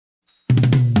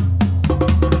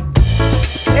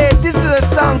Hey, this is a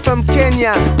song from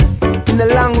Kenya in the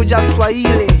language of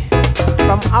Swahili,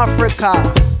 from Africa.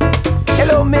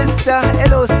 Hello mister,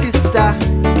 hello sister,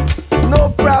 no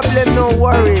problem, no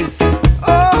worries.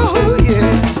 Oh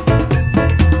yeah.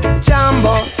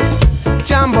 Jambo,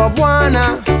 jambo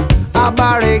bwana,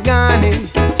 habari gani?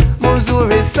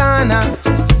 Mzuri sana.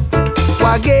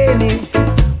 Wageni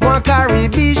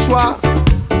mwakaribishwa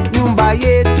nyumba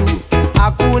yetu,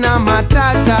 hakuna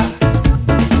matata.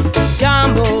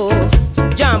 Jambo,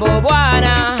 jambo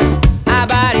bwana,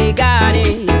 habari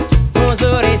gani?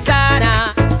 Mzuri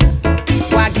sana.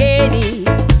 Wageni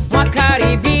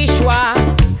mwakaribishwa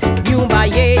nyumba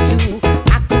yetu,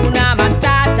 hakuna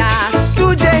matata.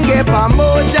 Tujenge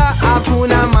pamoja,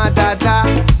 hakuna matata.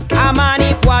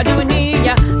 Amani kwa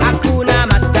dunia, hakuna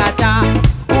matata.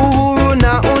 Uhuru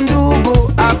na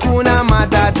undugu, hakuna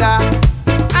matata.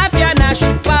 Afya na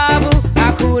shupavu,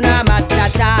 hakuna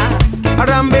matata.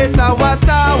 Arambe sawa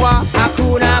sawa,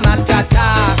 hakuna matata.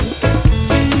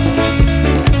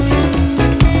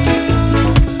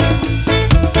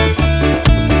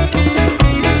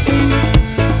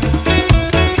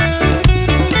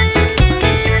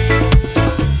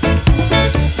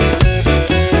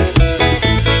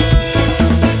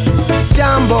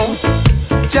 Jambo,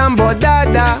 jambo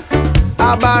dada,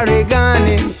 habari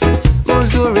gani?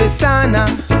 Mzuri sana.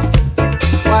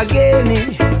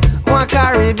 Wageni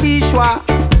mwakaribishwa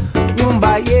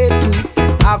nyumba yetu,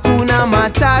 hakuna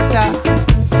matata.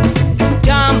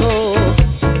 Jambo,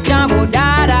 jambo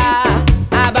dada,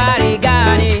 habari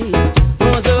gani?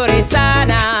 Mzuri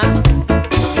sana.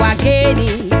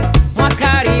 Wageni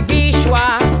mwakaribishwa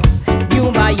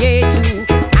nyumba yetu,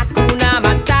 hakuna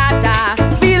matata.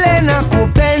 Vile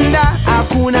nakupenda,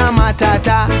 hakuna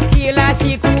matata. Kila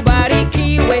siku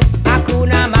barikiwe,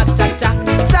 hakuna matata.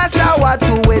 Sasa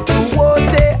watu wetu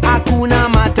wote, hakuna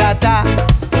matata.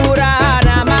 Furaha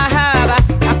na mahaba,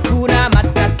 hakuna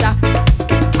matata.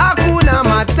 Hakuna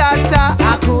matata,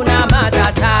 Hakuna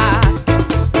matata.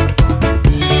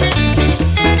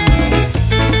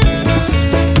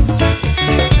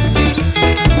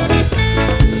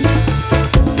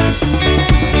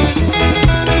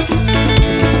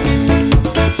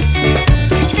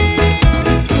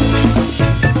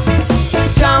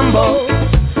 Jambo,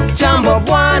 jambo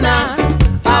bwana,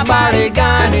 habari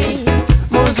gani?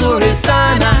 Mzuri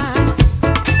sana.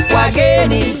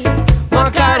 Wageni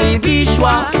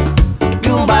mwakaribishwa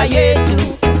nyumba yetu,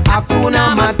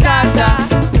 hakuna matata.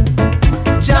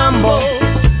 Jambo,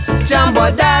 jambo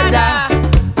dada,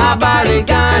 habari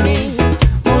gani?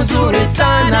 Mzuri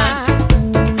sana.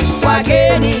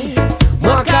 Wageni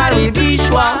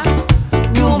mwakaribishwa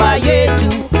nyumba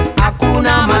yetu,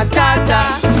 hakuna matata.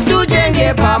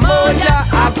 Tujenge pamoja,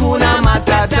 hakuna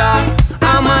matata.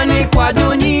 Amani kwa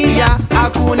dunia,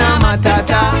 hakuna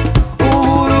matata.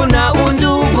 Uhuru na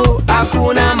undugu,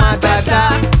 hakuna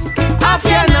matata.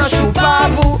 Afya na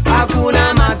shupavu,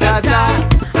 hakuna matata.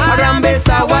 Arambe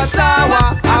sawa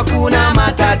sawa, hakuna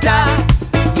matata.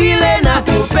 Vile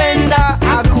nakupenda,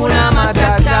 hakuna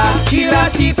matata. Kila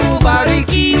siku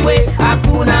barikiwe,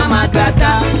 hakuna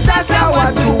matata. Sasa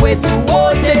watu wetu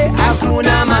wote,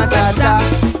 hakuna matata.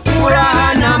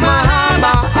 Furaha na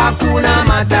mahaba, hakuna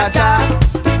matata.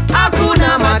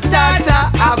 Hakuna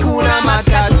matata, hakuna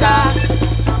matata.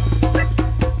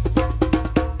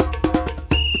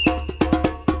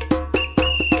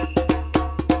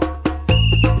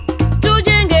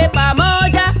 Tujenge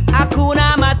pamoja,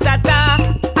 hakuna matata.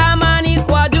 Amani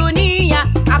kwa dunia,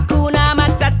 hakuna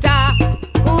matata.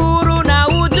 Uhuru na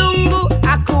udungu,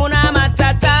 hakuna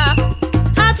matata.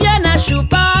 Afya na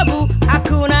shupavu,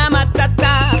 hakuna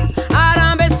matata.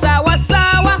 Arambe sawa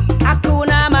sawa,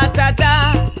 hakuna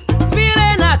matata.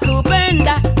 Vile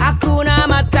nakupenda, hakuna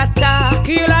matata.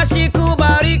 Kila siku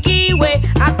barikiwe,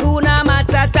 hakuna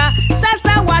matata.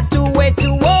 Sasa watu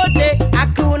wetu wote,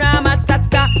 hakuna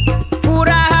matata.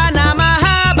 Furaha na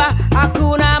mahaba,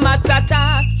 hakuna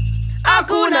matata.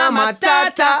 Hakuna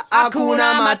matata,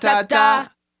 hakuna matata.